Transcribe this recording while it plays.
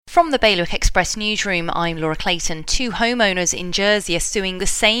From the Bailiwick Express newsroom, I'm Laura Clayton. 2 homeowners in Jersey are suing the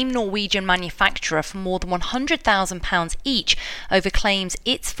same Norwegian manufacturer for more than £100,000 each over claims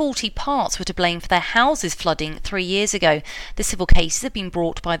its faulty parts were to blame for their houses flooding 3 years ago. The civil cases have been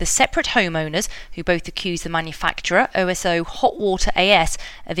brought by the separate homeowners, who both accuse the manufacturer, OSO Hot Water AS,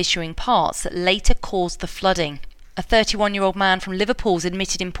 of issuing parts that later caused the flooding. A 31-year-old man from Liverpool's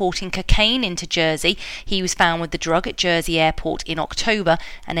admitted importing cocaine into Jersey. He was found with the drug at Jersey Airport in October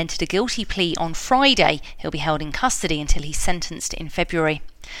and entered a guilty plea on Friday. He'll be held in custody until he's sentenced in February.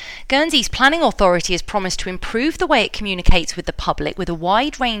 Guernsey's planning authority has promised to improve the way it communicates with the public, with a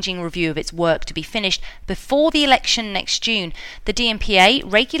wide-ranging review of its work to be finished before the election next June. The DMPA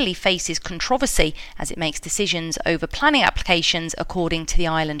regularly faces controversy as it makes decisions over planning applications according to the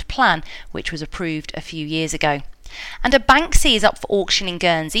island plan, which was approved a few years ago. And a Banksy is up for auction in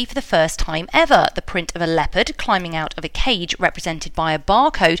Guernsey for the first time ever. The print of a leopard climbing out of a cage represented by a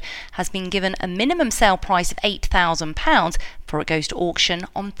barcode has been given a minimum sale price of £8,000 before it goes to auction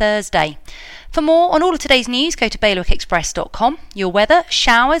on Thursday. For more on all of today's news, go to bailiwickexpress.com. Your weather: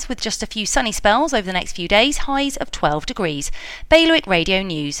 showers with just a few sunny spells over the next few days, highs of 12 degrees. Bailiwick Radio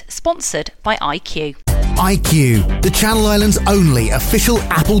News, sponsored by iQ. iQ, the Channel Islands' only official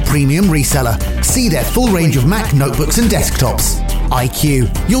Apple premium reseller. See their full range of Mac notebooks and desktops. iQ,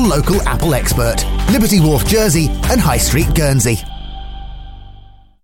 your local Apple expert. Liberty Wharf, Jersey and High Street, Guernsey.